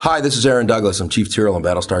Hi, this is Aaron Douglas. I'm Chief Tyrrell on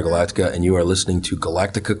Battlestar Galactica, and you are listening to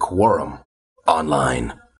Galactica Quorum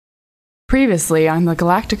Online. Previously on the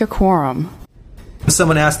Galactica Quorum.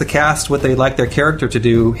 Someone asked the cast what they'd like their character to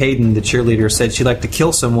do. Hayden, the cheerleader, said she'd like to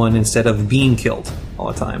kill someone instead of being killed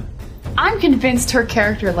all the time. I'm convinced her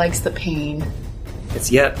character likes the pain.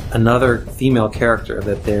 It's yet another female character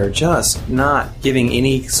that they're just not giving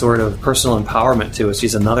any sort of personal empowerment to.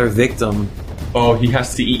 She's another victim. Oh, he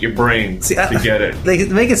has to eat your brains to get it. They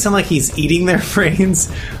make it sound like he's eating their brains.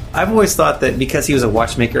 I've always thought that because he was a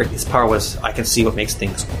watchmaker, his power was, I can see what makes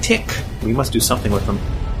things tick. We must do something with them.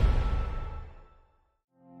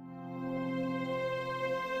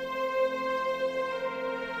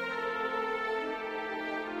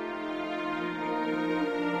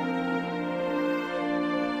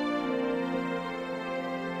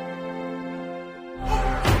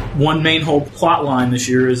 One main whole plot line this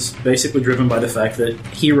year is basically driven by the fact that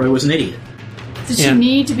Hero is an idiot. Did she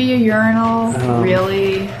need to be a urinal?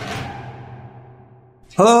 Really?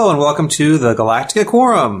 Hello and welcome to the Galactica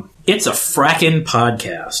Quorum. It's a frackin'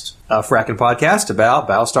 podcast. A frackin' podcast about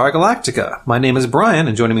Battlestar Galactica. My name is Brian,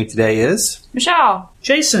 and joining me today is... Michelle.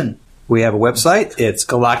 Jason. We have a website. It's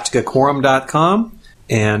galacticaquorum.com.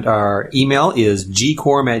 And our email is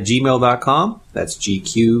gquorum@gmail.com. That's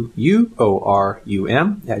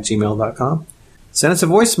GQUORUM@gmail.com. Send us a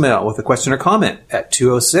voicemail with a question or comment at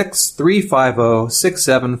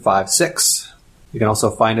 206-350-6756. You can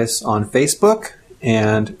also find us on Facebook,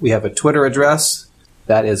 and we have a Twitter address.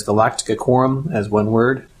 That is Galactica Quorum as one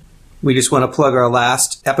word. We just want to plug our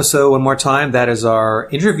last episode one more time. That is our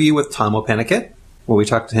interview with Tom O'Pennicott, where we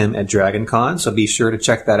talked to him at Dragon Con, so be sure to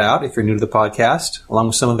check that out if you're new to the podcast, along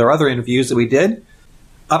with some of our other interviews that we did.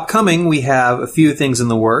 Upcoming, we have a few things in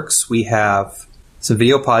the works. We have some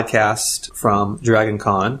video podcasts from Dragon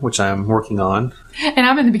Con, which I'm working on. And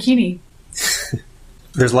I'm in the bikini.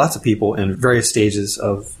 There's lots of people in various stages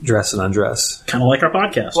of dress and undress. Kind of like our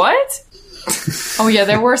podcast. What? Oh, yeah,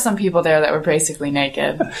 there were some people there that were basically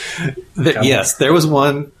naked. Yes, there was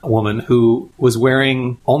one woman who was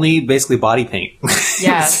wearing only basically body paint.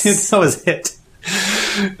 Yes. That was it.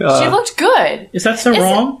 She looked good. Is that so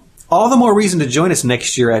wrong? All the more reason to join us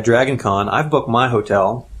next year at Dragon Con. I've booked my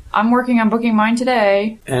hotel. I'm working on booking mine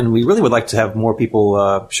today. And we really would like to have more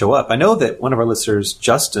people show up. I know that one of our listeners,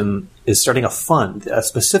 Justin, is starting a fund, a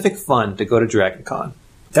specific fund to go to Dragon Con.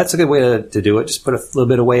 That's a good way to do it. Just put a little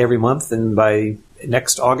bit away every month, and by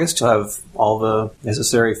next August, you'll have all the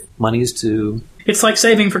necessary monies to... It's like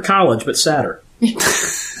saving for college, but sadder.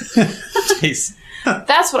 Jeez.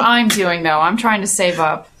 That's what I'm doing, though. I'm trying to save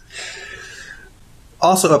up.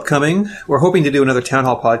 Also upcoming, we're hoping to do another Town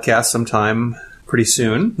Hall podcast sometime pretty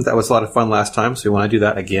soon. That was a lot of fun last time, so we want to do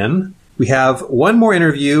that again. We have one more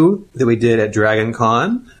interview that we did at Dragon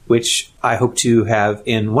Con, which I hope to have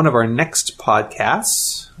in one of our next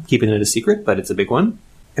podcasts. I'm keeping it a secret, but it's a big one.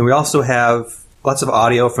 And we also have lots of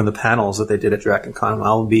audio from the panels that they did at Dragon Con.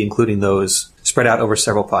 I'll be including those spread out over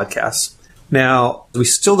several podcasts. Now, we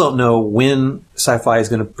still don't know when Sci-Fi is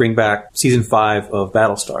going to bring back Season 5 of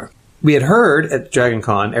Battlestar. We had heard at Dragon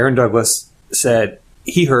Con, Aaron Douglas said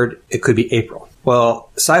he heard it could be April.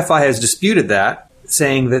 Well, Sci-Fi has disputed that,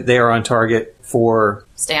 saying that they are on target for...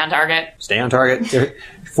 Stay on target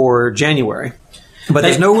for January. But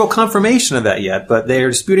there's no real confirmation of that yet, but they are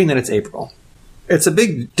disputing that it's April. It's a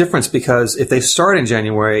big difference because if they start in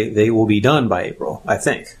January, they will be done by April, I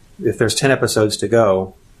think. If there's 10 episodes to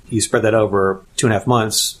go, you spread that over 2.5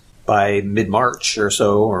 months, by mid-March or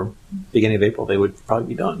so, or beginning of April, they would probably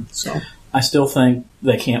be done. So I still think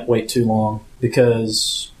they can't wait too long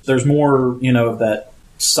because there's more, of that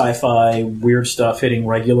sci-fi weird stuff hitting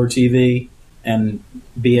regular TV, and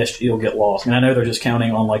BSG will get lost. I know they're just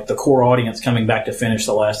counting on the core audience coming back to finish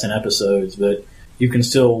the last 10 episodes, but you can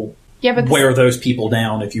still wear those people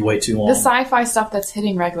down if you wait too long. The sci-fi stuff that's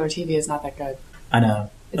hitting regular TV is not that good. I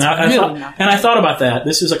know. It's really not that good. I thought about that.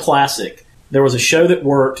 This is a classic. There was a show that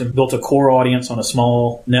worked and built a core audience on a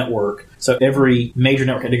small network. So every major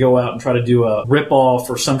network had to go out and try to do a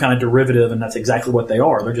rip-off or some kind of derivative, and that's exactly what they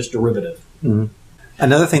are. They're just derivative. Mm-hmm.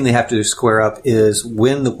 Another thing they have to square up is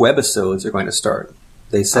when the webisodes are going to start.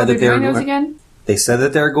 They said that they're doing those again? They said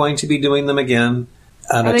that they're going to be doing them again.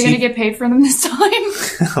 Are they going to get paid for them this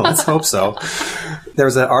time? Let's hope so. There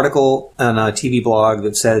was an article on a TV blog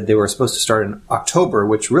that said they were supposed to start in October,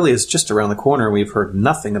 which really is just around the corner. We've heard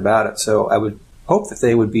nothing about it. So I would hope that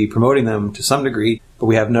they would be promoting them to some degree, but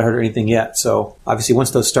we have not heard anything yet. So obviously once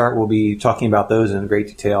those start, we'll be talking about those in great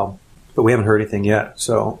detail. But we haven't heard anything yet.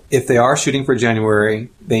 So if they are shooting for January,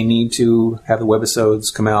 they need to have the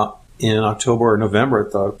webisodes come out in October or November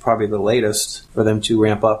at probably the latest for them to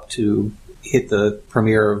ramp up to hit the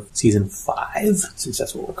premiere of season 5, since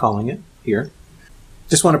that's what we're calling it here.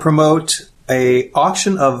 Just want to promote a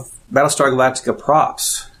auction of Battlestar Galactica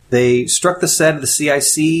props. They struck the set of the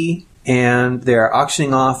CIC, and they're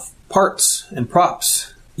auctioning off parts and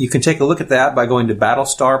props. You can take a look at that by going to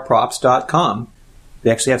battlestarprops.com.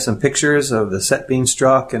 They actually have some pictures of the set being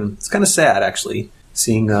struck, and it's kind of sad, actually,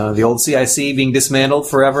 seeing the old CIC being dismantled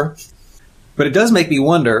forever. But it does make me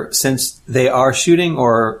wonder, since they are shooting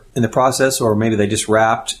or in the process, or maybe they just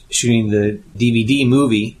wrapped shooting the DVD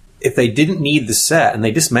movie, if they didn't need the set, and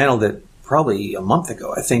they dismantled it probably a month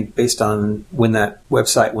ago, I think, based on when that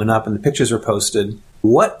website went up and the pictures were posted,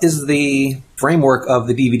 what is the framework of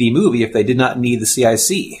the DVD movie if they did not need the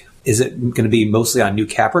CIC? Is it going to be mostly on New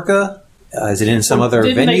Caprica? Is it in some other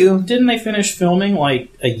venue? Didn't they finish filming like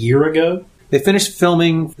a year ago? They finished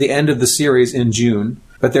filming the end of the series in June,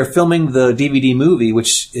 but they're filming the DVD movie,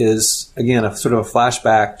 which is, again, a sort of a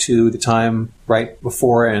flashback to the time right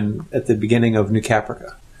before and at the beginning of New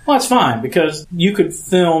Caprica. Well, that's fine, because you could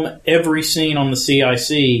film every scene on the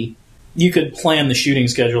CIC. You could plan the shooting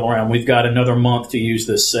schedule around, we've got another month to use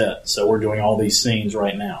this set, so we're doing all these scenes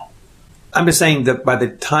right now. I'm just saying that by the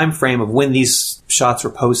time frame of when these shots were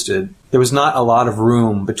posted, there was not a lot of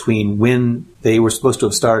room between when they were supposed to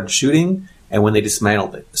have started shooting and when they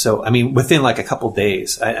dismantled it. So, I mean, within like a couple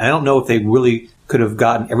days. I don't know if they really could have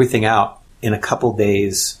gotten everything out in a couple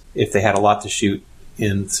days if they had a lot to shoot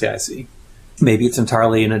in CIC. Maybe it's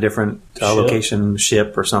entirely in a different location,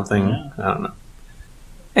 ship or something. Yeah. I don't know.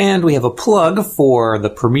 And we have a plug for the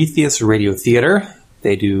Prometheus Radio Theater.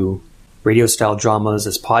 They do radio-style dramas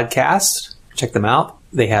as podcasts. Check them out.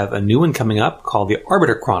 They have a new one coming up called The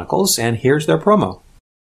Arbiter Chronicles, and here's their promo.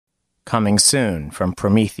 Coming soon from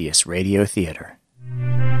Prometheus Radio Theater. We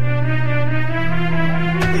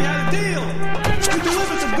had a deal. We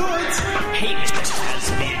delivered the goods. Payment has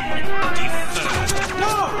been deferred.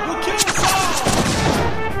 No, we'll kill us all.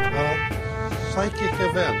 A psychic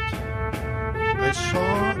event. I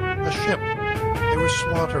saw a ship. They were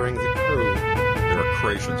slaughtering the crew. There are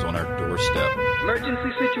creations on our doorstep.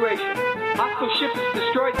 Emergency situation. Hostile ship is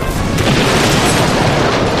destroyed.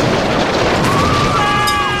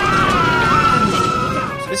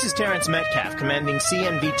 This is Terrence Metcalf, commanding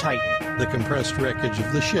CNV Titan. The compressed wreckage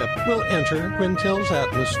of the ship will enter Quintel's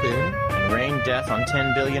atmosphere and rain death on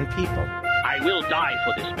 10 billion people. I will die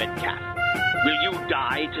for this, Metcalf. Will you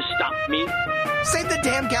die to stop me? Save the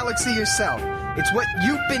damn galaxy yourself. It's what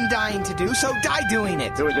you've been dying to do, so die doing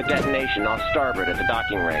it. There was a detonation off starboard at the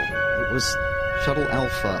docking ring. It was Shuttle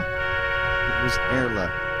Alpha. It was Airla,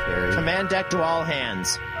 Terry. Command deck to all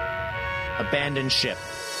hands. Abandon ship.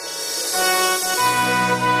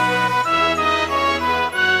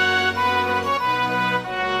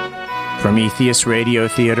 Prometheus Radio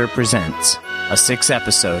Theater presents a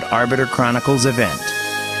 6-episode Arbiter Chronicles event.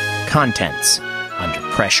 Contents: Under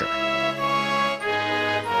Pressure.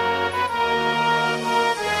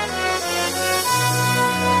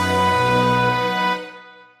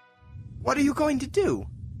 What are you going to do?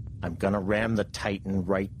 I'm gonna ram the Titan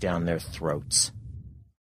right down their throats.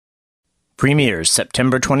 Premieres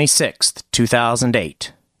September 26th,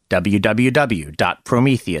 2008.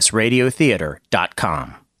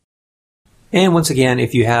 www.prometheusradiotheater.com. And once again,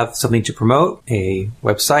 if you have something to promote, a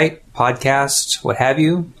website, podcast, what have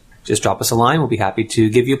you, just drop us a line. We'll be happy to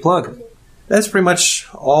give you a plug. That's pretty much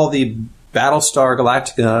all the Battlestar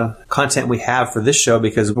Galactica content we have for this show,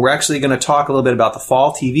 because we're actually going to talk a little bit about the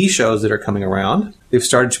fall TV shows that are coming around. They've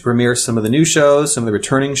started to premiere some of the new shows, some of the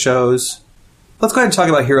returning shows. Let's go ahead and talk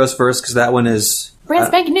about Heroes first, because that one is brand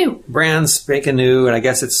spanking new. Brand spanking new, and I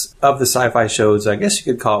guess it's of the sci-fi shows. I guess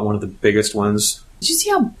you could call it one of the biggest ones. Did you see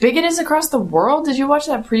how big it is across the world? Did you watch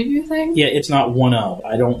that preview thing? Yeah, it's not one of.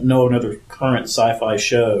 I don't know another current sci-fi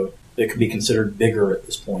show that could be considered bigger at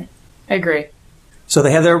this point. I agree. So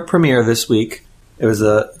they had their premiere this week. It was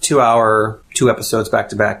a 2-hour, 2 episodes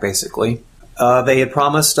back-to-back, basically. They had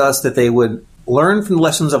promised us that they would learn from the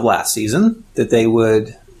lessons of last season, that they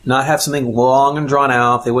would not have something long and drawn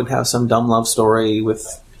out, they wouldn't have some dumb love story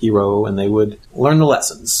with Hero, and they would learn the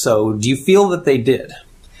lessons. So do you feel that they did?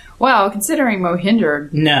 Well, considering Mohinder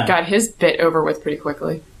got his bit over with pretty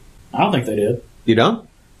quickly. I don't think they did. You don't?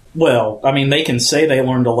 Well, I mean, they can say they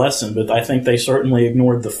learned a lesson, but I think they certainly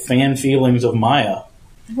ignored the fan feelings of Maya.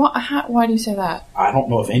 Why do you say that? I don't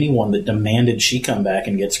know of anyone that demanded she come back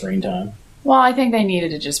and get screen time. Well, I think they needed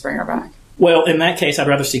to just bring her back. Well, in that case, I'd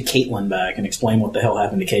rather see Caitlin back and explain what the hell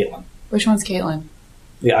happened to Caitlin. Which one's Caitlin?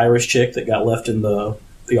 The Irish chick that got left in the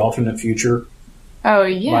alternate future. Oh,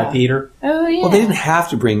 yeah. By Peter. Oh, yeah. Well, they didn't have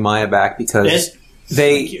to bring Maya back because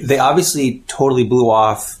they obviously totally blew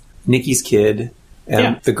off Nikki's kid.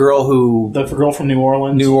 And the girl from New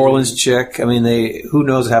Orleans chick, I mean, who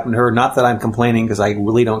knows what happened to her? Not that I'm complaining, because I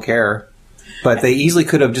really don't care. But they easily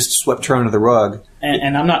could have just swept her under the rug.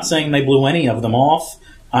 And I'm not saying they blew any of them off.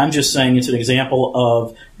 I'm just saying it's an example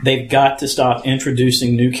of they've got to stop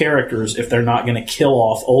introducing new characters if they're not going to kill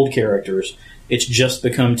off old characters. It's just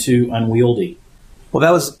become too unwieldy. Well,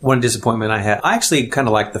 that was one disappointment I had. I actually kind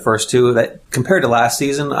of liked the first two. That compared to last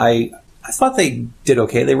season, I thought they did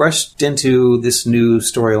okay. They rushed into this new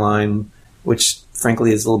storyline, which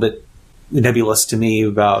frankly is a little bit nebulous to me,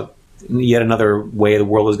 about yet another way the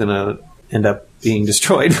world is going to end up being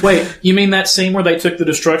destroyed. Wait, you mean that scene where they took the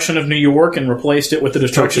destruction of New York and replaced it with the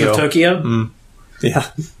destruction of Tokyo? Yeah.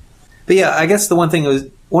 But yeah, I guess one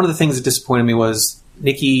of the things that disappointed me was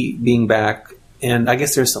Nikki being back, and I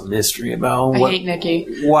guess there's some mystery about I hate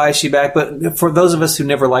Nikki. Why is she back? But for those of us who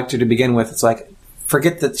never liked her to begin with, it's like,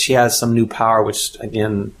 forget that she has some new power, which,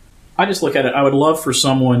 again... I just look at it, I would love for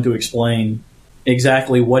someone to explain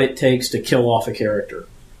exactly what it takes to kill off a character.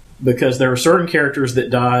 Because there are certain characters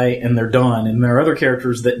that die and they're done, and there are other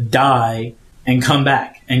characters that die and come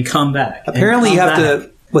back and come back. Apparently you have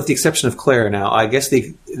to, with the exception of Claire now, I guess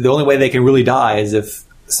the only way they can really die is if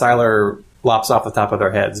Sylar lops off the top of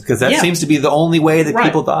their heads, because that seems to be the only way that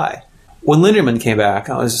people die. When Linderman came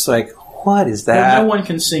back, I was just like, what is that? Well, no one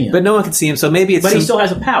can see him. But no one can see him, so maybe it's... But he still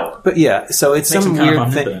has a power. But yeah, so it's some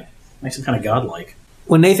weird thing. Makes him kind of godlike.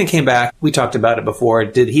 When Nathan came back, we talked about it before,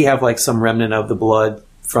 did he have like some remnant of the blood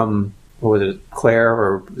from, what was it, Claire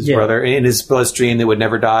or his brother, in his bloodstream that would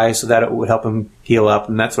never die, so that it would help him heal up,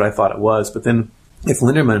 and that's what I thought it was. But then if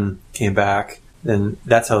Linderman came back, then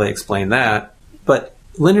that's how they explained that. But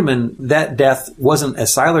Linderman, that death wasn't a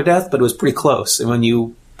Sylar death, but it was pretty close. And when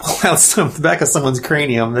you pull out the back of someone's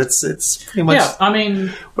cranium, it's pretty much... Yeah, I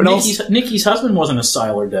mean, Nikki's husband wasn't a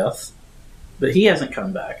Sylar death, but he hasn't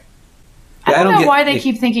come back. Yeah, I don't know why they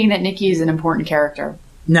keep thinking that Nikki is an important character.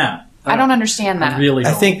 No. I don't understand that.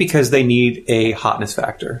 I think because they need a hotness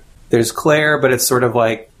factor. There's Claire, but it's sort of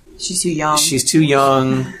like... She's too young. She's too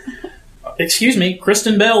young. Excuse me,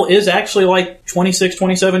 Kristen Bell is actually like 26,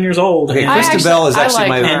 27 years old. Okay, Kristen Bell is actually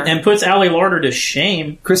my... And puts Ali Larter to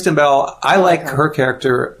shame. Kristen Bell, I like her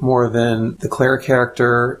character more than the Claire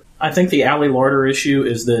character. I think the Ali Larter issue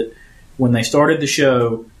is that when they started the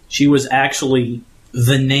show, she was actually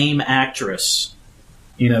the name actress,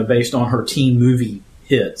 based on her teen movie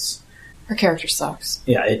hits. Her character sucks.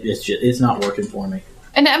 Yeah, it's not working for me.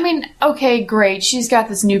 And I mean, okay, great. She's got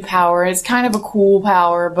this new power. It's kind of a cool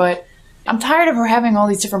power, but I'm tired of her having all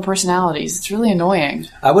these different personalities. It's really annoying.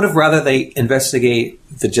 I would have rather they investigate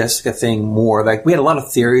the Jessica thing more. Like, we had a lot of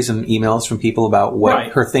theories and emails from people about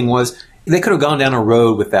what her thing was. They could have gone down a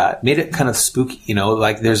road with that, made it kind of spooky,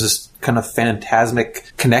 like there's this kind of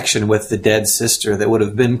phantasmic connection with the dead sister that would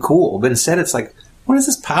have been cool. But instead it's like, where does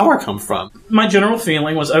this power come from? My general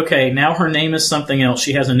feeling was, okay, now her name is something else.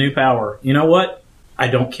 She has a new power. You know what? I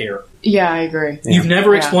don't care. Yeah, I agree. Yeah. You've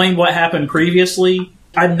never explained what happened previously.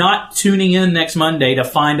 I'm not tuning in next Monday to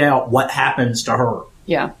find out what happens to her.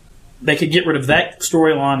 Yeah. They could get rid of that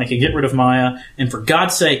storyline. They could get rid of Maya. And for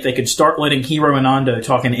God's sake, they could start letting Hiro and Ando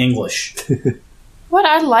talk in English. What?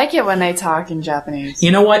 I like it when they talk in Japanese.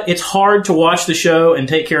 You know what? It's hard to watch the show and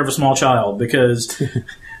take care of a small child because...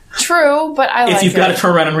 True, but I like it. If you've got to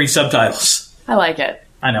turn around and read subtitles. I like it.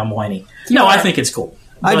 I know, I'm whiny. No, I think it's cool.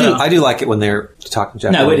 I do like it when they're talking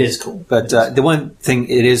Japanese. No, it is cool. But the one thing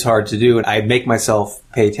it is hard to do, and I make myself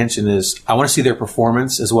pay attention, is I want to see their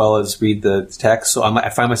performance as well as read the text. So I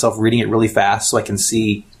find myself reading it really fast so I can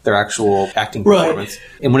see their actual acting performance.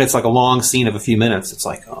 Right. And when it's like a long scene of a few minutes, it's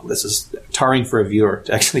like, oh, this is tiring for a viewer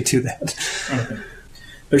to actually do that. Okay.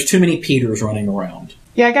 There's too many Peters running around.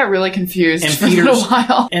 Yeah, I got really confused for a little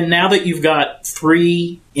while. And now that you've got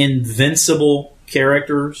 3 invincible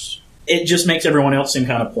characters, it just makes everyone else seem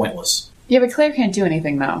kind of pointless. Yeah, but Claire can't do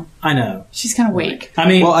anything, though. I know. She's kind of weak. I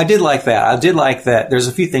mean... Well, I did like that. I did like that. There's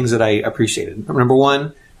a few things that I appreciated. Number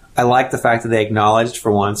one, I like the fact that they acknowledged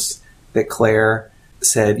for once that Claire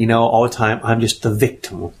said, all the time, I'm just the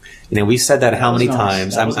victim. We said that how many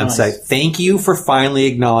times? I'm saying, thank you for finally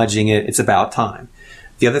acknowledging it. It's about time.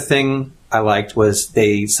 The other thing I liked was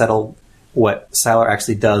they settled what Sylar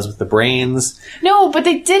actually does with the brains. No, but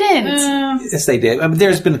they didn't. Yes, they did. I mean,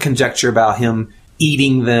 there's been conjecture about him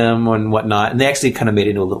eating them and whatnot, and they actually kind of made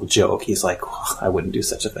it into a little joke. He's like, oh, I wouldn't do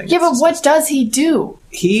such a thing. Yeah, but what does he do?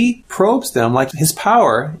 He probes them. Like, his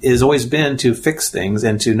power has always been to fix things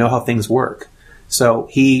and to know how things work. So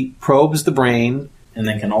he probes the brain. And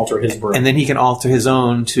then can alter his brain. And then he can alter his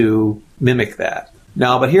own to mimic that.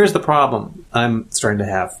 Now, but here's the problem I'm starting to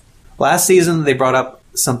have. Last season, they brought up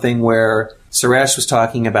something where Suresh was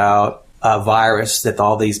talking about virus that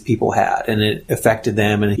all these people had, and it affected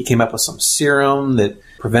them, and he came up with some serum that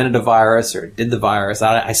prevented a virus or did the virus.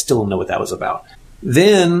 I still don't know what that was about.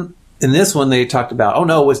 Then in this one, they talked about, oh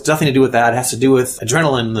no, it's nothing to do with that. It has to do with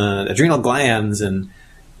adrenaline, the adrenal glands, and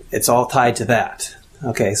it's all tied to that.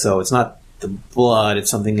 Okay, so it's not the blood,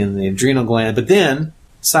 it's something in the adrenal gland. But then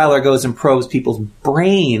Sylar goes and probes people's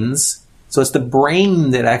brains, so it's the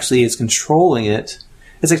brain that actually is controlling it.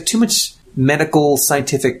 It's like too much medical,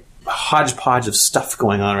 scientific hodgepodge of stuff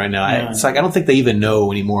going on right now. It's like I don't think they even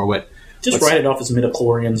know anymore what... Just write it off as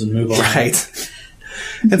midichlorians and move on. Right.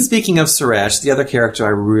 And speaking of Suresh, the other character I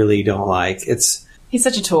really don't like, he's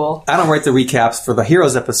such a tool. I don't write the recaps for the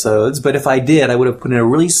Heroes episodes, but if I did, I would have put in a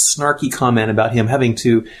really snarky comment about him having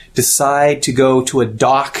to decide to go to a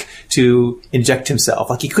dock to inject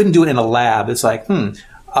himself. Like, he couldn't do it in a lab. It's like,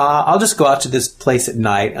 I'll just go out to this place at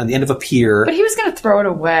night on the end of a pier. But he was going to throw it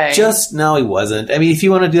away. No, he wasn't. I mean, if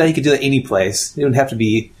you want to do that, you could do that any place. It wouldn't have to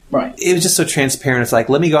be... Right. It was just so transparent. It's like,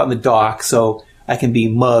 let me go out on the dock so I can be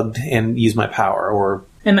mugged and use my power.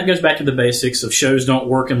 And that goes back to the basics of shows don't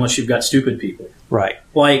work unless you've got stupid people. Right.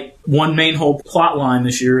 Like, one main whole plot line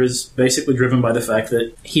this year is basically driven by the fact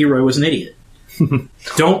that Hero is an idiot.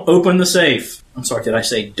 Don't open the safe. I'm sorry, did I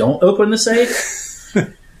say don't open the safe?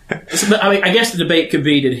 I guess the debate could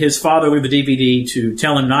be, did his father leave the DVD to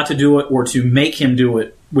tell him not to do it or to make him do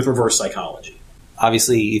it with reverse psychology?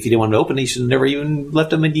 Obviously, if you didn't want to open it, you should have never even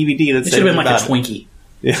left him a DVD. It should have been like a Twinkie.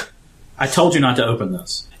 Yeah. I told you not to open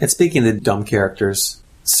this. And speaking of the dumb characters,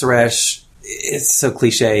 Suresh, it's so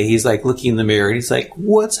cliche. He's like looking in the mirror and he's like,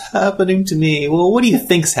 what's happening to me? Well, what do you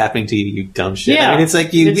think's happening to you, you dumb shit? Yeah. I mean, it's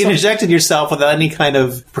like you injected yourself without any kind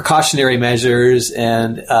of precautionary measures,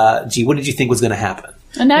 and what did you think was going to happen?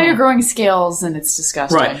 And now you're growing scales, and it's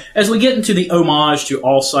disgusting. Right. As we get into the homage to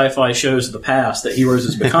all sci-fi shows of the past that Heroes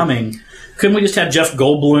is becoming, couldn't we just have Jeff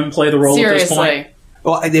Goldblum play the role at this point?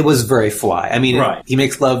 Well, it was very fly. I mean, he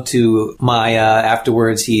makes love to Maya.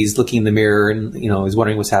 Afterwards, he's looking in the mirror and, he's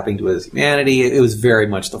wondering what's happening to his humanity. It was very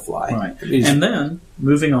much the fly. Right. And then,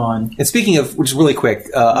 moving on. And speaking of, which is really quick,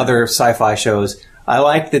 other sci-fi shows, I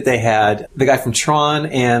liked that they had the guy from Tron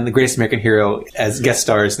and The Greatest American Hero as guest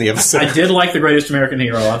stars in the episode. I did like The Greatest American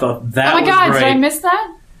Hero. I thought that was great. Oh my God, did I miss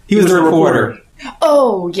that? He was the reporter.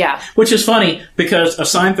 Oh, yeah. Which is funny, because a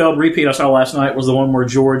Seinfeld repeat I saw last night was the one where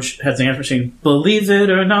George has the answer machine, believe it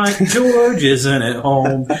or not, George isn't at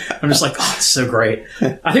home. I'm just like, oh, it's so great.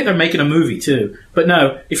 I think they're making a movie, too. But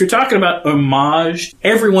no, if you're talking about homage,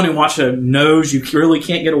 everyone who watched it knows you really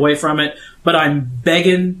can't get away from it, but I'm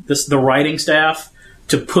begging the writing staff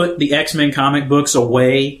to put the X-Men comic books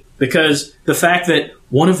away, because the fact that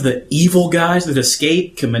one of the evil guys that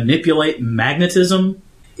escaped can manipulate magnetism,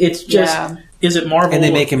 it's just... Yeah. Is it Marvel? And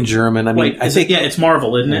they make him German. I mean, it's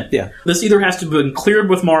Marvel, isn't it? Yeah. This either has to be cleared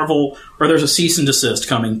with Marvel, or there's a cease and desist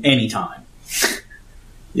coming anytime.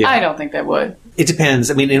 Yeah. I don't think they would. It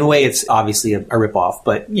depends. I mean, in a way, it's obviously a ripoff,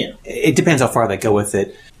 but it depends how far they go with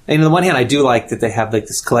it. And on the one hand, I do like that they have like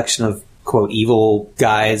this collection of, quote, evil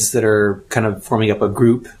guys that are kind of forming up a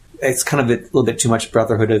group. It's kind of a little bit too much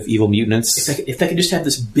Brotherhood of Evil Mutants. If they could just have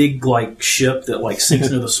this big ship that sinks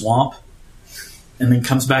into the swamp and then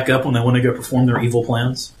comes back up when they want to go perform their evil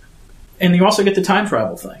plans. And you also get the time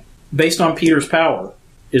travel thing. Based on Peter's power,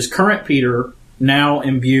 is current Peter now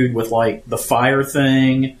imbued with the fire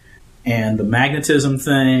thing and the magnetism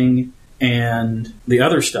thing and the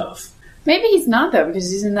other stuff? Maybe he's not, though,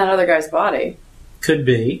 because he's in that other guy's body. Could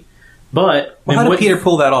be. But... Well, how did Peter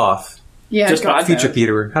pull that off? Yeah, just by future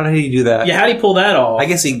Peter. How did he do that? Yeah, how did he pull that off? I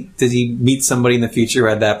guess did he meet somebody in the future who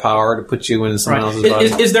had that power to put you in someone else's body?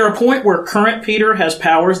 Is there a point where current Peter has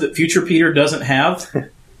powers that future Peter doesn't have?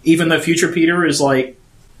 Even though future Peter is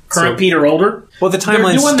current Peter older? Well, the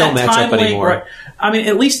timelines don't match up anymore. Right. I mean,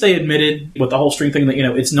 at least they admitted with the whole string thing that,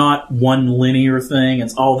 it's not one linear thing,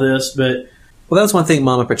 it's all this, but... Well, that was one thing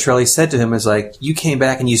Mama Petrelli said to him, is you came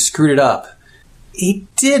back and you screwed it up. He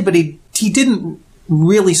did, but he didn't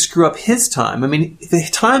really screw up his time. I mean, the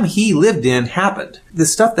time he lived in happened. The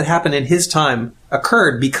stuff that happened in his time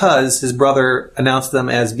occurred because his brother announced them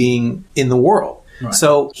as being in the world. Right.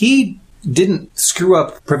 So he didn't screw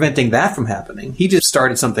up preventing that from happening. He just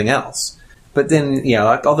started something else. But then,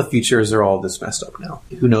 all the futures are all just messed up now.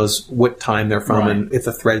 Who knows what time they're from and if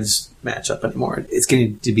the threads match up anymore. It's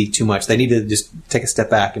getting to be too much. They need to just take a step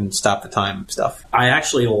back and stop the time stuff. I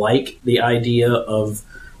actually like the idea of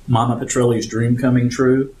Mama Petrelli's dream coming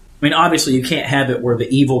true. I mean, obviously you can't have it where the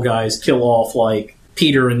evil guys kill off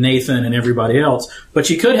Peter and Nathan and everybody else, but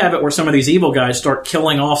you could have it where some of these evil guys start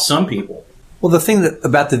killing off some people. Well, the thing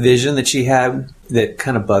about the vision that she had that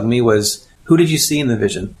kind of bugged me was, who did you see in the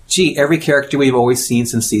vision? Gee, every character we've always seen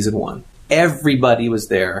since season 1. everybody was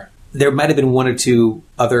there. There might have been one or two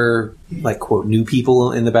other, like, quote, new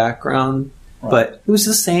people in the background, but it was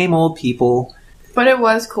the same old people. But it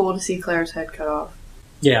was cool to see Claire's head cut off.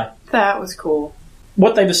 Yeah. That was cool.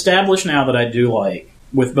 What they've established now that I do like,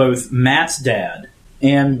 with both Matt's dad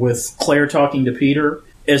and with Claire talking to Peter,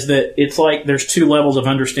 is that it's like there's two levels of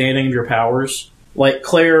understanding of your powers. Like,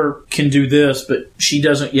 Claire can do this, but she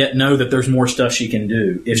doesn't yet know that there's more stuff she can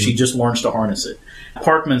do if she just learns to harness it.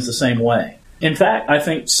 Parkman's the same way. In fact, I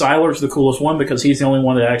think Siler's the coolest one because he's the only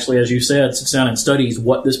one that actually, as you said, sits down and studies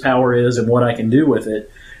what this power is and what I can do with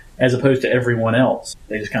it, as opposed to everyone else.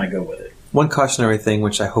 They just kind of go with it. One cautionary thing,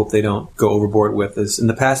 which I hope they don't go overboard with, is in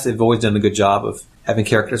the past they've always done a good job of having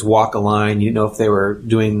characters walk a line. You didn't know if they were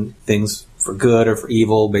doing things for good or for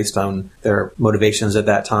evil based on their motivations at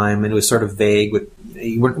that time, and it was sort of vague.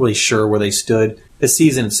 You weren't really sure where they stood. This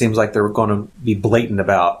season, it seems like they were going to be blatant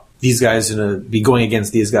about these guys are going to be going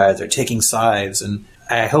against these guys. They're taking sides, and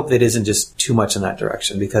I hope that isn't just too much in that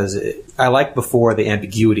direction because I liked before the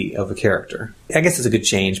ambiguity of a character. I guess it's a good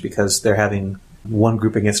change because they're having one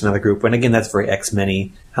group against another group, and again, that's very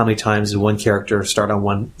X-Men-y. How many times did one character start on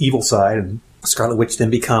one evil side and Scarlet Witch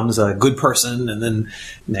then becomes a good person, and then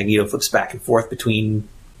Magneto flips back and forth between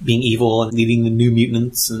being evil and leading the New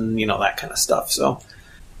Mutants and, that kind of stuff. So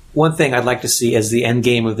one thing I'd like to see as the end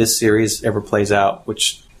game of this series ever plays out,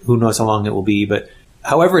 which who knows how long it will be, but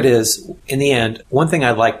however it is, in the end, one thing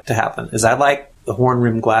I'd like to happen is I'd like the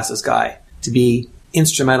horn-rimmed glasses guy to be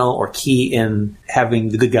instrumental or key in having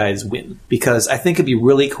the good guys win. Because I think it'd be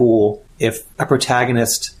really cool if a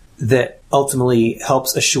protagonist that ultimately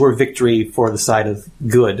helps assure victory for the side of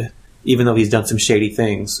good, even though he's done some shady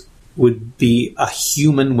things, would be a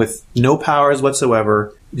human with no powers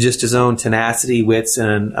whatsoever, just his own tenacity, wits,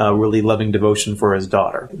 and a really loving devotion for his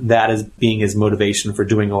daughter. That is being his motivation for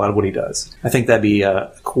doing a lot of what he does. I think that'd be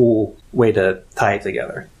a cool way to tie it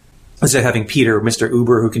together. Instead of having Peter, Mr.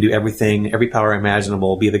 Uber, who can do everything, every power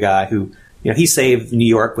imaginable, be the guy who, he saved New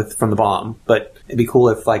York from the bomb. But it'd be cool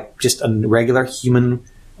if, just a regular human...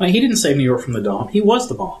 Well, he didn't save New York from the bomb. He was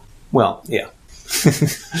the bomb. Well, yeah.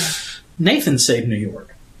 Nathan saved New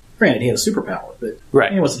York. Granted, he had a superpower,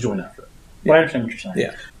 but he wasn't joined after it. But I understand what you're saying.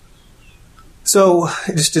 Yeah. So,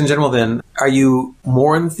 just in general then, are you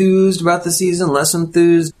more enthused about the season, less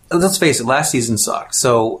enthused? Let's face it, last season sucked,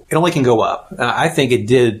 so it only can go up. I think it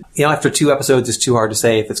did. After 2 episodes, it's too hard to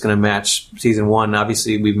say if it's going to match season 1.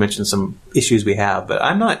 Obviously, we've mentioned some issues we have, but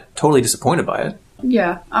I'm not totally disappointed by it.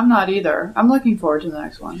 Yeah, I'm not either. I'm looking forward to the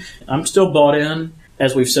next one. I'm still bought in,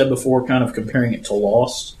 as we've said before, kind of comparing it to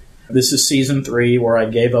Lost. This is season 3 where I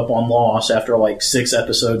gave up on Lost after 6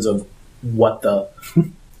 episodes of what the...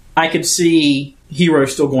 I could see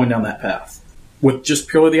Heroes still going down that path with just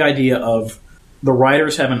purely the idea of the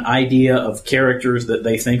writers have an idea of characters that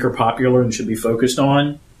they think are popular and should be focused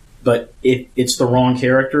on, but if it's the wrong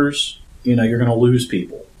characters, you're going to lose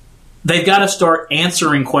people. They've got to start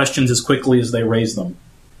answering questions as quickly as they raise them.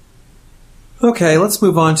 Okay, let's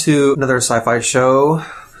move on to another sci-fi show.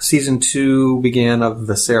 Season 2 began of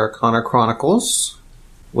the Sarah Connor Chronicles.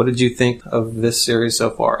 What did you think of this series so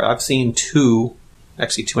far? I've seen 2,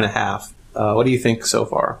 actually 2.5. What do you think so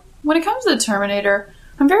far? When it comes to the Terminator,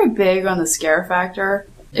 I'm very big on the scare factor.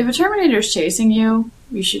 If a Terminator's chasing you,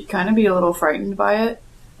 you should kind of be a little frightened by it.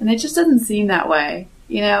 And it just doesn't seem that way.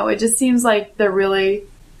 It just seems like they're really...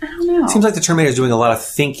 I don't know. It seems like the Terminator's doing a lot of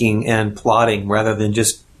thinking and plotting rather than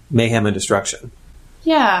just mayhem and destruction.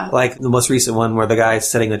 Yeah. Like the most recent one where the guy's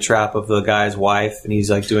setting the trap of the guy's wife and he's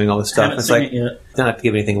doing all this stuff. It's like, not to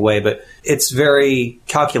give anything away, but it's very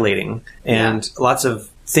calculating and lots of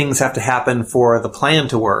things have to happen for the plan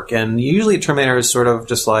to work. And usually Terminator is sort of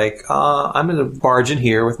just like, I'm going to barge in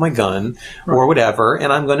here with my gun or whatever,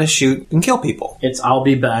 and I'm going to shoot and kill people. I'll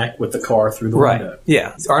be back with the car through the window.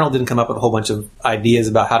 Yeah. Arnold didn't come up with a whole bunch of ideas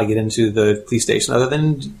about how to get into the police station other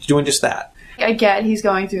than doing just that. I get he's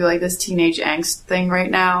going through this teenage angst thing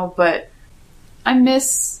right now, but I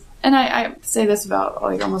miss, and I say this about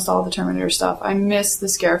almost all the Terminator stuff, I miss the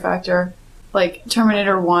scare factor.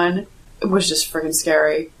 Terminator 1, it was just freaking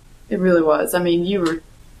scary. It really was. I mean, you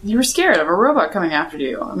were scared of a robot coming after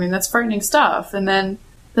you. I mean, that's frightening stuff. And then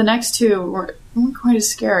the next 2 weren't quite as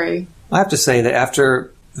scary. I have to say that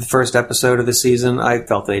after the first episode of the season, I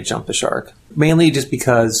felt they jumped the shark. Mainly just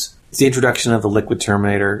because the introduction of the Liquid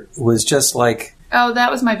Terminator was just like... Oh,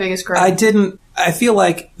 that was my biggest gripe. I feel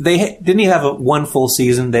like they didn't even have one full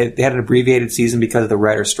season. They had an abbreviated season because of the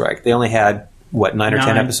writer's strike. They only had, 9 or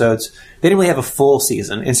 10 episodes? They didn't really have a full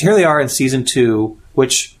season. And so here they are in season 2,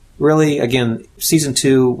 which really, again, season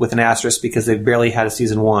 2 with an asterisk because they barely had a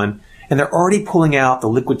season 1. And they're already pulling out the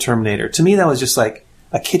Liquid Terminator. To me, that was just like,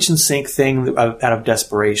 a kitchen sink thing out of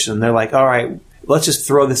desperation. They're like, all right, let's just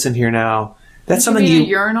throw this in here now. That's something a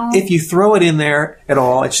urinal? If you throw it in there at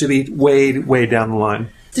all, it should be way, way down the line.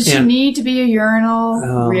 Did she need to be a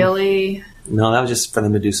urinal? Really? No, that was just for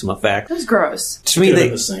them to do some effect. That was gross. To me,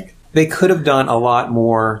 they could have done a lot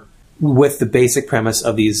more with the basic premise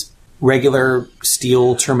of these regular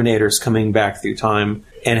steel Terminators coming back through time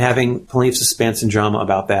and having plenty of suspense and drama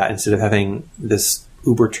about that instead of having this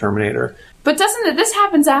Uber Terminator. But this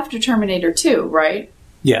happens after Terminator 2, right?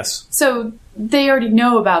 Yes. So they already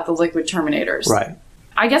know about the liquid Terminators. Right.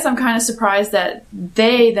 I guess I'm kind of surprised that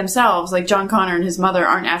they themselves, like John Connor and his mother,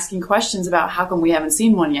 aren't asking questions about how come we haven't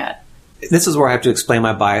seen one yet. This is where I have to explain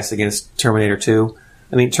my bias against Terminator 2.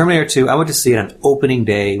 I mean, Terminator 2, I went to see it on opening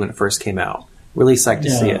day when it first came out. Really psyched to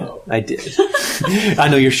see it. I did. I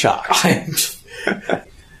know you're shocked.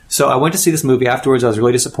 So I went to see this movie. Afterwards, I was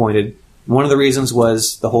really disappointed. One of the reasons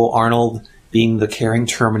was the whole Arnold being the caring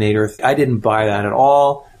Terminator. I didn't buy that at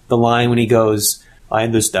all. The line when he goes, I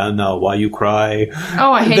understand now why you cry.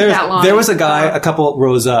 Oh, I hate that line. There was a guy a couple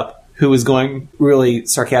rows up who was going really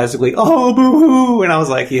sarcastically, oh, boo-hoo. And I was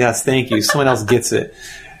like, yes, thank you. Someone else gets it.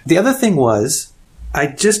 The other thing was, I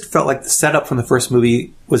just felt like the setup from the first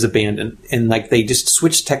movie was abandoned, and like they just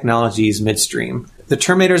switched technologies midstream. The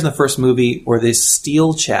Terminators in the first movie were this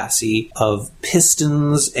steel chassis of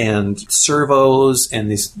pistons and servos and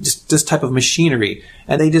this type of machinery,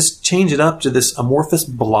 and they just changed it up to this amorphous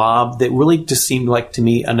blob that really just seemed like to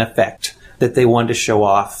me an effect that they wanted to show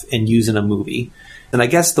off and use in a movie. And I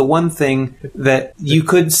guess the one thing that you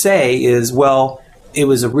could say is, well, it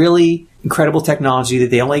was a really incredible technology that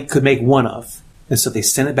they only could make one of. And so they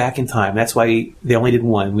sent it back in time. That's why they only did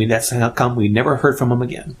one. That's how come we never heard from them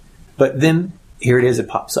again. But then, here it is, it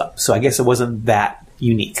pops up. So I guess it wasn't that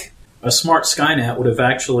unique. A smart Skynet would have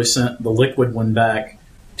actually sent the liquid one back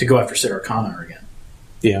to go after Sarah Connor again.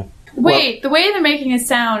 Yeah. Wait, the way they're making it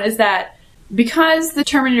sound is that because the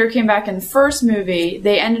Terminator came back in the first movie,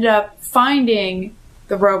 they ended up finding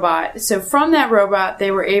the robot. So from that robot,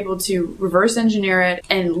 they were able to reverse engineer it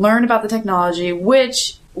and learn about the technology,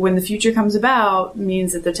 which, when the future comes about,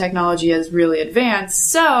 means that the technology has really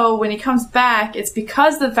advanced. So when he comes back, it's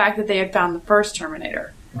because of the fact that they had found the first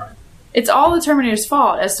Terminator. Right. It's all the Terminator's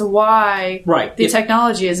fault as to why the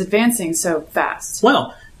technology is advancing so fast.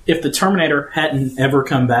 Well, if the Terminator hadn't ever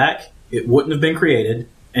come back, it wouldn't have been created,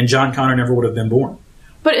 and John Connor never would have been born.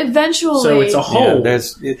 But eventually... So it's a whole...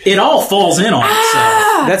 it all falls in on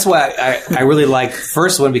itself. That's why I really like the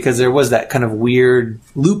first one, because there was that kind of weird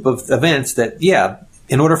loop of events that,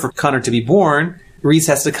 in order for Connor to be born, Reese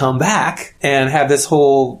has to come back and have this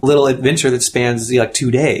whole little adventure that spans like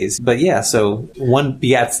 2 days. But so one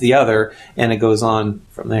begets the other, and it goes on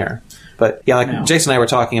from there. But Jason and I were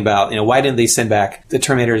talking about, why didn't they send back the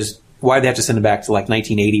Terminators? Why did they have to send them back to like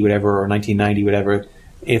 1980 whatever or 1990 whatever?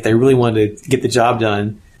 If they really wanted to get the job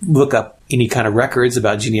done, look up any kind of records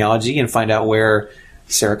about genealogy and find out where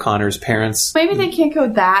Sarah Connor's parents... Maybe they can't go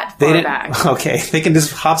that far back. Okay, they can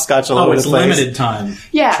just hopscotch all over the place. Limited time.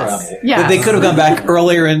 Yes. They could have gone back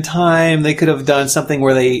earlier in time. They could have done something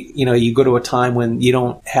where they, you go to a time when you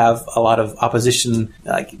don't have a lot of opposition.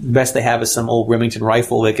 Like, the best they have is some old Remington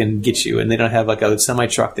rifle that can get you, and they don't have like a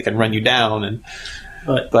semi-truck that can run you down. And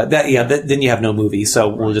But then you have no movie, so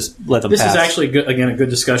we'll just let them pass. This is actually, a good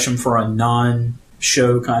discussion for a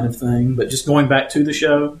non-show kind of thing. But just going back to the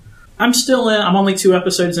show... I'm still in. I'm only 2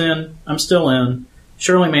 episodes in. I'm still in.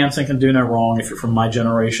 Shirley Manson can do no wrong if you're from my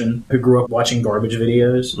generation who grew up watching garbage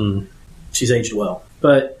videos. She's aged well.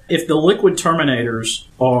 But if the liquid Terminators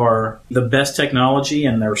are the best technology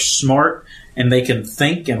and they're smart and they can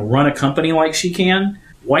think and run a company like she can,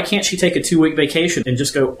 why can't she take a 2-week vacation and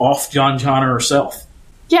just go off John Connor herself?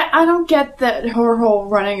 Yeah, I don't get that her whole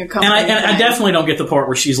running a company. And I definitely don't get the part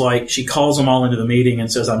where she's like, she calls them all into the meeting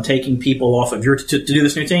and says, I'm taking people off of to do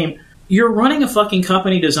this new team. You're running a fucking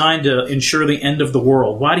company designed to ensure the end of the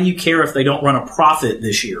world. Why do you care if they don't run a profit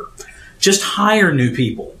this year? Just hire new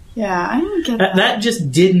people. Yeah, I don't get that. That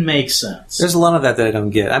just didn't make sense. There's a lot of that I don't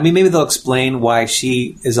get. I mean, maybe they'll explain why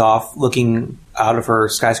she is off looking out of her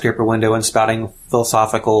skyscraper window and spouting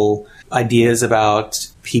philosophical ideas about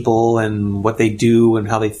people and what they do and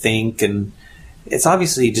how they think. And it's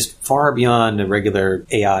obviously just far beyond a regular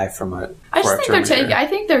AI from a I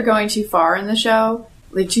think they're going too far in the show.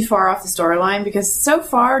 Like, too far off the storyline, because so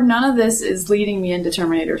far none of this is leading me into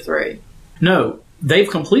Terminator 3. No, they've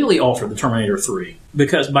completely altered the Terminator 3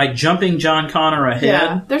 because by jumping John Connor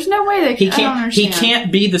ahead, there's no way they can. I don't understand. He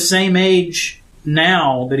can't be the same age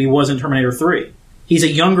now that he was in Terminator 3. He's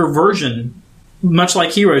a younger version, much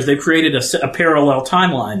like Heroes. They've created a parallel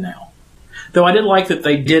timeline now. Though I did like that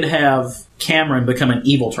they did have Cameron become an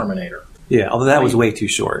evil Terminator. Yeah, although that was way too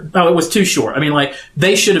short. No, it was too short. I mean, like,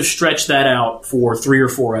 they should have stretched that out for 3 or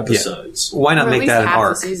 4 episodes. Yeah. Why not make that an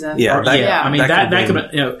arc? Yeah, I mean, that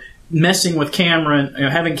could have, messing with Cameron,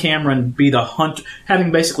 having Cameron be the hunt,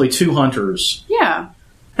 having basically 2 hunters. Yeah.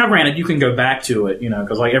 Now, granted, you can go back to it,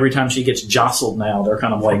 because like every time she gets jostled now, they're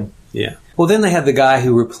kind of like... Yeah. Well, then they had the guy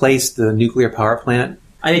who replaced the nuclear power plant.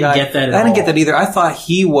 I didn't get that at all. I didn't get that either. I thought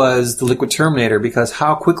he was the Liquid Terminator because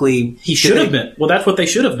how quickly... He should have been. Well, that's what they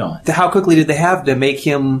should have done. How quickly did they have to make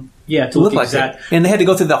him to look like that? And they had to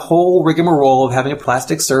go through the whole rigmarole of having a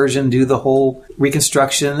plastic surgeon do the whole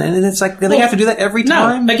reconstruction. And it's like, they have to do that every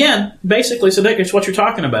time? No, again, basically, so that's what you're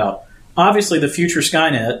talking about. Obviously, the future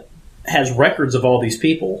Skynet has records of all these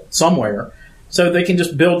people somewhere. So they can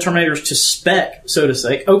just build Terminators to spec, so to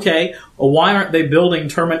say. Okay, well, why aren't they building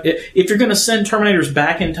Terminators? If you're going to send Terminators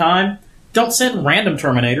back in time, don't send random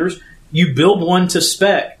Terminators. You build one to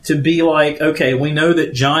spec to be like, okay, we know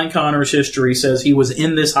that John Connor's history says he was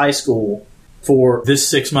in this high school for this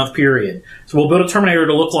 6-month period. So we'll build a Terminator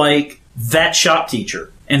to look like that shop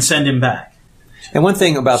teacher and send him back. And one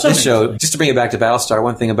thing about this show, just to bring it back to Battlestar,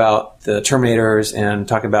 one thing about the Terminators and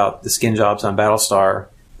talking about the skin jobs on Battlestar,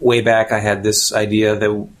 way back I had this idea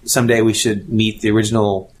that someday we should meet the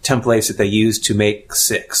original templates that they used to make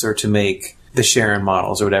 6 or to make the Sharon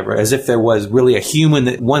models or whatever, as if there was really a human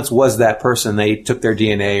that once was that person. They took their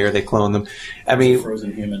DNA or they cloned them. I mean,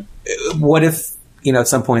 frozen human. What if, at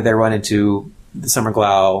some point they run into the Summer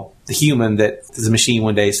Glau, the human that the machine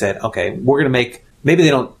one day said, okay, we're going to make, maybe they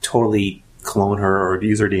don't totally clone her or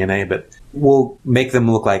use her DNA, but we'll make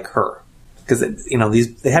them look like her. Because,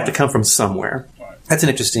 they have to come from somewhere. That's an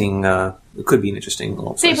interesting, it could be an interesting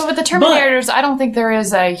little See, but with the Terminators, I don't think there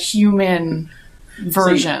is a human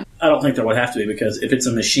version. I don't think there would have to be, because if it's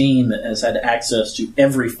a machine that has had access to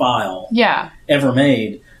every file ever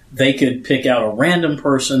made, they could pick out a random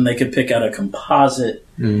person, they could pick out a composite.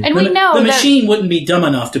 And we know the machine wouldn't be dumb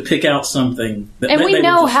enough to pick out something. And we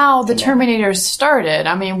know how the Terminators started.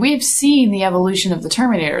 I mean, we've seen the evolution of the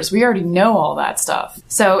Terminators. We already know all that stuff.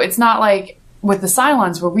 So it's not like with the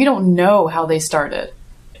Cylons where we don't know how they started.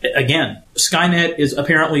 Again, Skynet is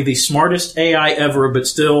apparently the smartest AI ever, but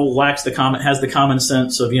still has the common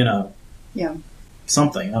sense of,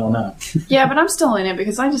 something. I don't know. Yeah, but I'm still in it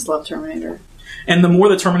because I just love Terminator. And the more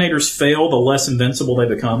the Terminators fail, the less invincible they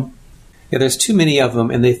become. Yeah, there's too many of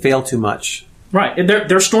them, and they fail too much. Right. They're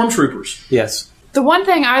stormtroopers. Yes. The one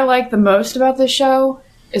thing I like the most about this show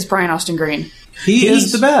is Brian Austin Green.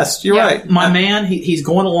 He's the best. You're right. My man, he's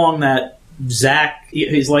going along that Zach,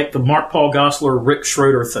 he's like the Mark Paul Gosselaar, Rick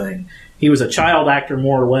Schroeder thing. He was a child actor,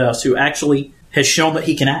 more or less, who actually has shown that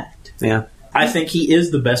he can act. Yeah. I think he is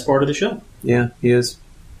the best part of the show. Yeah, he is.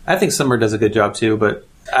 I think Summer does a good job, too, but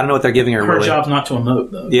I don't know what they're giving her, Her really. job's not to emote,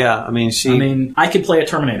 though. Yeah, I mean, I could play a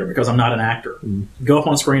Terminator because I'm not an actor. Go up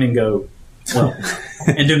on screen and go, well,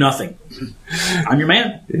 and do nothing. I'm your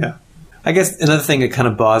man. Yeah. I guess another thing that kind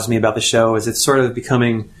of bothers me about the show is it's sort of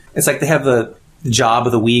becoming, it's like they have the job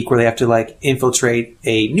of the week where they have to like infiltrate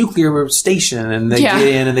a nuclear station and they get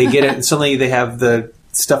in and they get it and suddenly they have the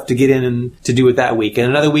stuff to get in and to do it that week. And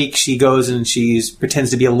another week she goes and she pretends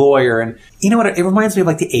to be a lawyer. And you know what? It reminds me of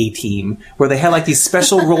like the A-Team where they had like these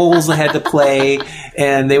special roles they had to play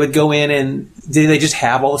and they would go in and they just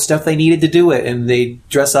have all the stuff they needed to do it. And they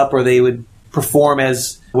dress up or they would perform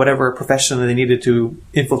as whatever profession they needed to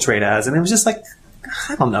infiltrate as. And it was just like,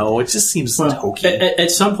 I don't know. It just seems hokey.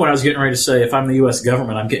 At some point, I was getting ready to say, if I'm the U.S.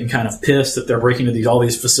 government, I'm getting kind of pissed that they're breaking into all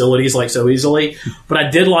these facilities like so easily. But I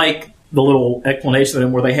did like the little explanation of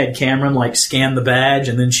them where they had Cameron like scan the badge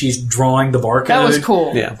and then she's drawing the barcode. That was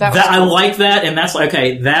cool. Yeah, I like that, and that's like,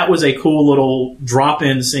 okay, that was a cool little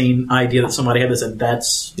drop-in scene idea that somebody had that said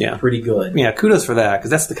that's pretty good. Yeah, kudos for that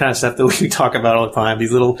because that's the kind of stuff that we talk about all the time.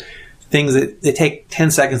 These little things that they take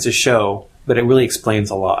 10 seconds to show, but it really explains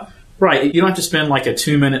a lot. Right. You don't have to spend like a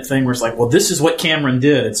 2-minute thing where it's like, well, this is what Cameron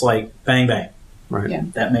did. It's like, bang, bang. Right. Yeah.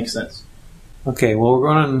 That makes sense. Okay, well, we're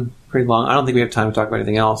going on pretty long. I don't think we have time to talk about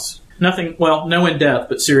anything else. Nothing, well, no in depth,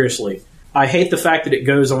 but seriously. I hate the fact that it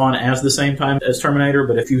goes on as the same time as Terminator,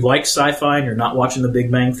 but if you like sci-fi and you're not watching The Big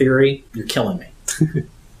Bang Theory, you're killing me.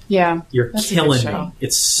 Yeah. You're killing me.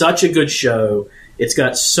 It's such a good show. It's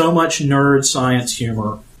got so much nerd science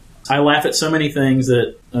humor. I laugh at so many things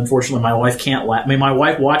that, unfortunately, my wife can't laugh. I mean, my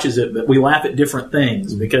wife watches it, but we laugh at different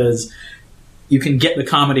things because you can get the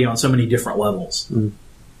comedy on so many different levels.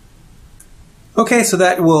 Okay, so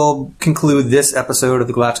that will conclude this episode of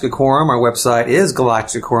the Galactica Quorum. Our website is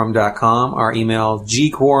galacticaquorum.com. Our email,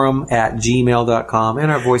 gquorum@gmail.com.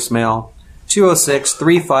 And our voicemail,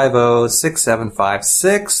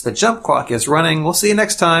 206-350-6756. The jump clock is running. We'll see you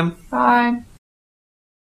next time. Bye.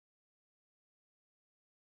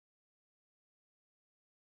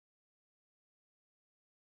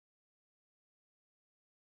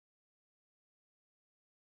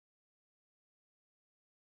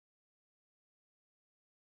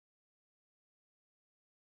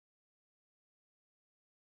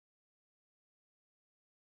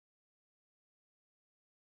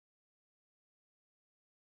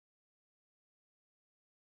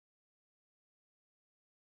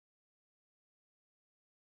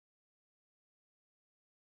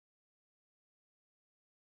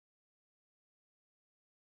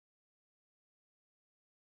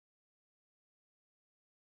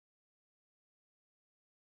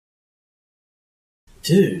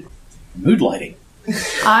 Dude, mood lighting.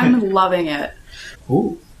 I'm loving it.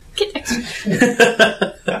 Ooh. Get next.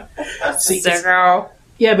 See, girl.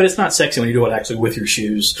 Yeah, but it's not sexy when you do it actually with your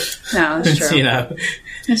shoes. No, that's true. You know,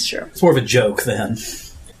 It's true. it's more of a joke then.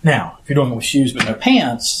 Now, if you're doing it with shoes but no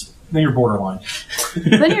pants, then you're borderline.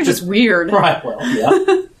 Then you're just weird. Right, well,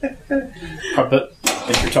 yeah. But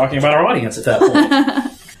I think you're talking about our audience at that point.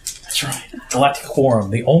 That's right. Galactic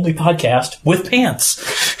Quorum, the only podcast with pants.